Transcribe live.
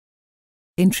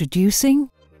Introducing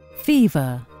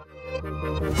Viva,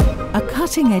 a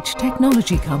cutting-edge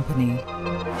technology company,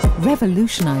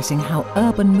 revolutionizing how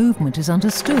urban movement is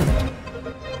understood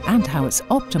and how it's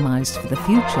optimized for the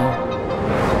future.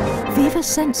 Viva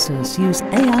sensors use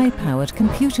AI-powered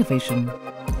computer vision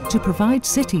to provide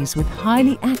cities with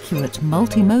highly accurate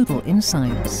multimodal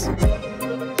insights.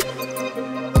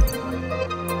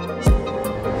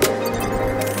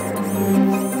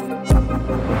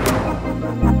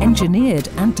 Engineered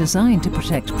and designed to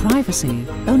protect privacy,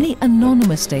 only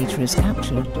anonymous data is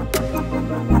captured.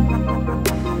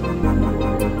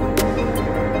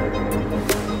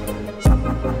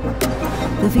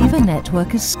 The Viva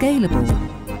network is scalable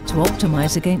to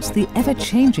optimize against the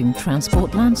ever-changing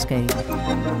transport landscape.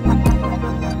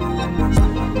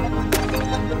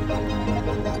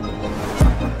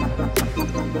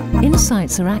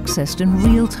 Insights are accessed in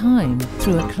real time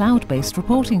through a cloud-based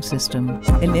reporting system,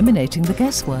 eliminating the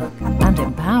guesswork and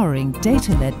empowering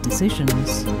data-led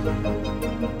decisions.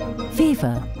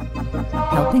 Viva,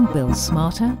 helping build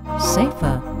smarter,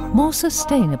 safer, more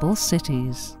sustainable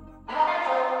cities.